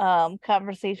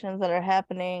conversations that are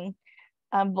happening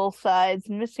on both sides,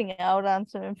 missing out on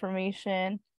some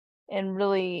information, and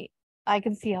really I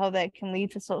can see how that can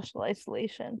lead to social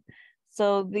isolation.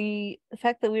 So the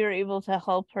fact that we were able to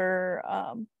help her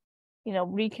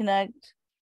reconnect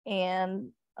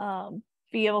and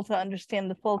be able to understand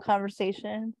the full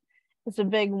conversation is a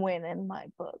big win in my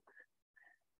book.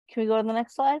 Can we go to the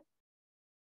next slide?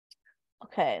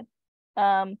 Okay.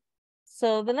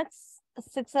 So the next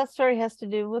success story has to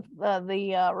do with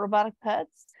the robotic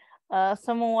pets.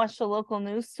 Someone watched a local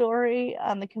news story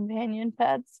on the companion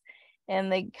pets,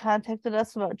 and they contacted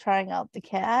us about trying out the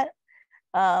cat.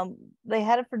 They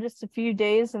had it for just a few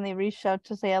days, and they reached out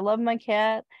to say, I love my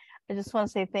cat. I just want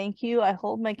to say thank you. I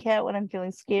hold my cat when I'm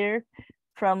feeling scared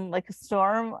from like a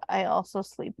storm. I also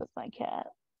sleep with my cat.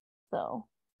 So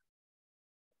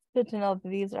good to know that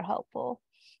these are helpful.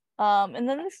 And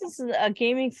then this is a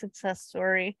gaming success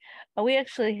story. We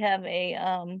actually have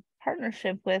a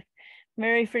partnership with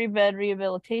Mary Free Bed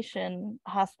Rehabilitation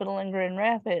Hospital in Grand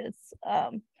Rapids,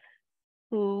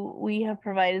 who we have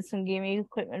provided some gaming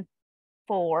equipment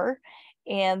for,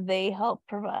 and they help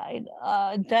provide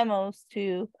demos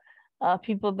to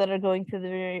people that are going through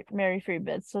the Mary Free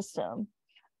Bed system.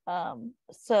 John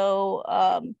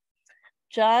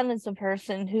is a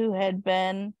person who had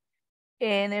been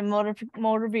in a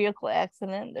motor vehicle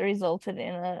accident that resulted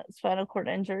in a spinal cord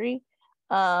injury.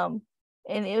 And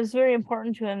it was very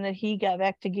important to him that he got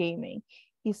back to gaming.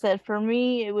 He said, for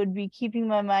me, it would be keeping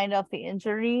my mind off the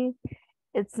injury.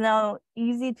 It's now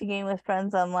easy to game with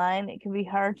friends online. It can be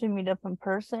hard to meet up in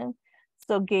person.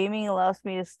 So gaming allows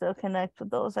me to still connect with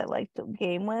those I like to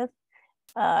game with.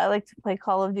 I like to play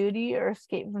Call of Duty or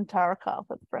Escape from Tarkov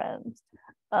with friends.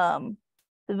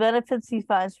 The benefits he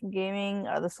finds from gaming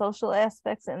are the social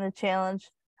aspects and the challenge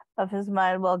of his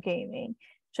mind while gaming.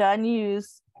 John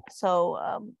used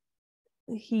our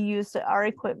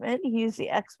equipment. He used the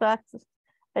Xbox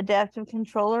adaptive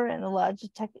controller and the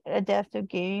Logitech adaptive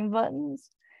gaming buttons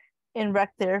in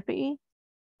rec therapy.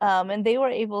 And they were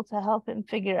able to help him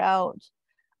figure out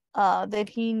that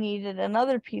he needed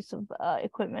another piece of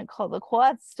equipment called the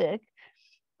quad stick,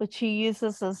 which he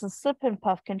uses as a sip and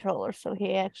puff controller. So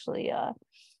he actually,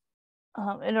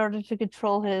 in order to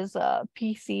control his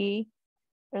PC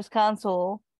or his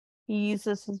console, he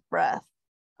uses his breath.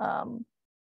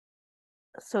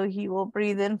 So he will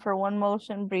breathe in for one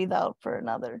motion, breathe out for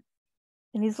another.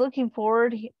 And he's looking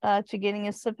forward to getting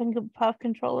a sip and puff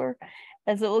controller,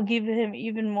 as it will give him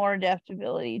even more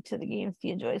adaptability to the games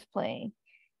he enjoys playing,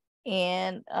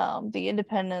 and the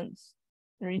independence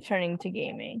returning to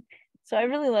gaming. So I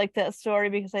really like that story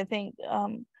because I think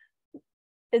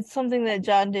it's something that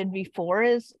John did before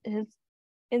his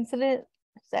accident.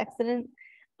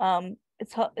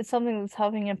 It's something that's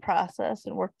helping him process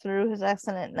and work through his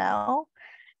accident now,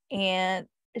 and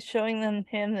it's showing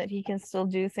him that he can still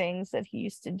do things that he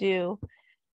used to do,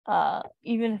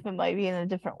 even if it might be in a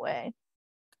different way.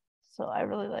 So I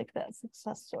really like that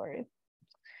success story.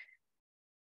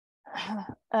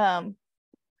 So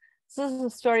this is a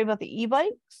story about the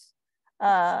e-bikes.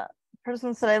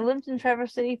 Person said, I lived in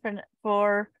Traverse City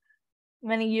for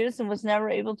many years and was never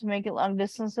able to make it long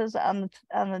distances on the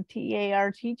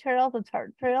TART trail, the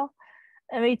TART trail.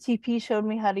 MATP showed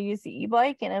me how to use the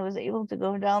e-bike, and I was able to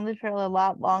go down the trail a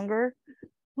lot longer.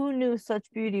 Who knew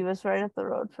such beauty was right up the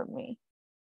road from me?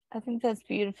 I think that's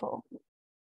beautiful.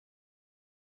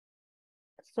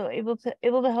 So able to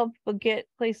help people get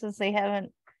places they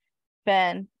haven't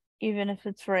been, even if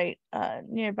it's right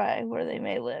nearby where they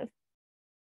may live.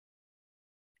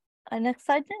 Next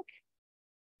slide, Nick.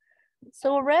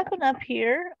 So we're wrapping up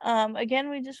here. Again,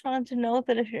 we just wanted to note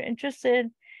that if you're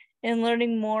interested in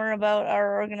learning more about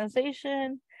our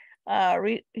organization,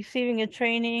 receiving a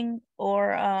training,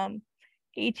 or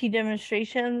AT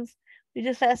demonstrations, we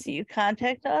just ask that you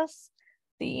contact us.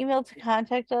 The email to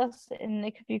contact us, and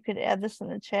Nick, if you could add this in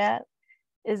the chat,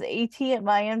 is at@mydrc.org.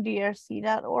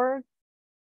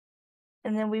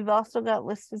 And then we've also got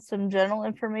listed some general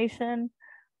information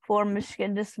for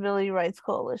Michigan Disability Rights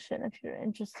Coalition if you're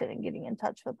interested in getting in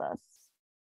touch with us.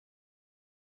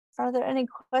 Are there any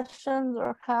questions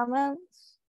or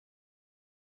comments?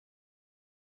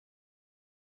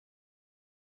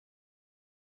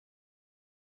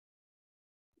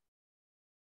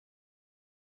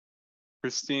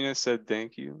 Christina said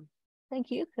thank you. Thank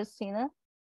you, Christina.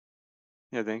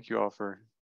 Yeah, thank you all for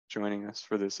joining us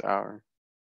for this hour.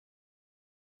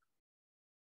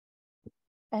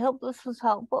 I hope this was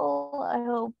helpful. I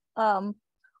hope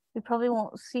we probably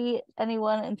won't see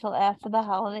anyone until after the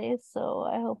holidays, so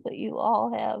I hope that you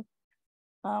all have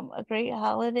a great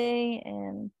holiday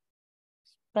and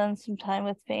spend some time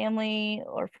with family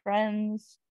or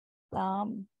friends.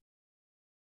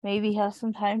 Maybe have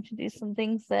some time to do some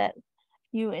things that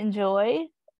you enjoy,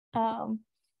 and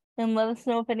let us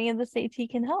know if any of this AT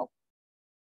can help.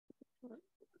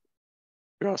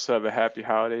 We also have a happy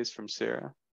holidays from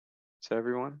Sarah to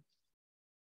everyone.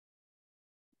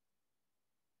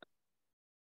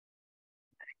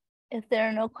 If there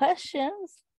are no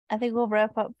questions, I think we'll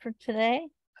wrap up for today.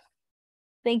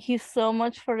 Thank you so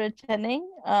much for attending.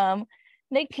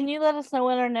 Nick, can you let us know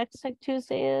when our next Tech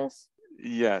Tuesday is?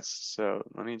 Yes, so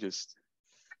let me just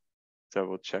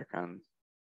double check on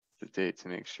the date to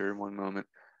make sure. One moment.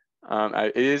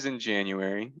 It is in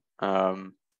January,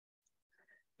 and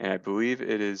I believe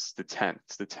it is the 10th.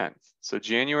 It's the 10th. So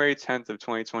January 10th of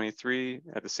 2023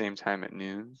 at the same time at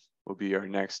noon will be our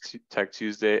next Tech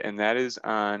Tuesday, and that is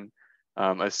on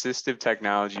assistive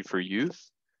technology for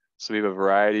youth. So we have a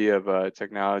variety of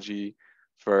technology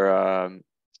for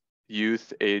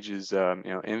youth ages,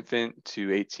 infant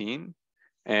to 18,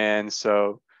 and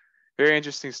so very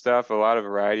interesting stuff. A lot of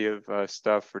variety of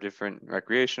stuff for different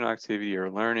recreational activity or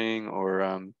learning,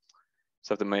 or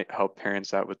stuff that might help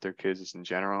parents out with their kids just in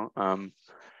general.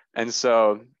 And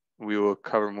so we will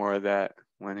cover more of that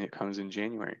when it comes in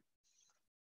January.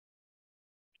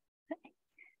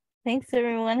 Thanks,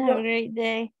 everyone. Have a great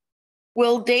day.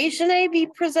 Will Dejanay be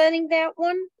presenting that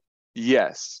one?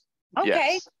 Yes. Okay,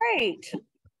 yes. Great.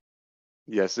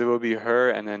 Yes, it will be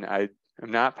her, and then I'm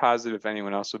not positive if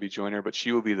anyone else will be joining her, but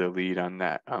she will be the lead on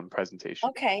that presentation.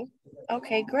 Okay,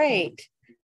 great.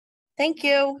 Thank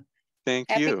you. Thank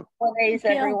you. Happy holidays,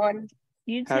 everyone.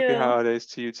 You too. Happy holidays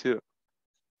to you too.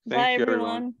 Thank you,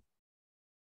 everyone.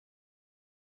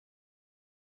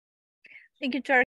 Thank you, Charlie.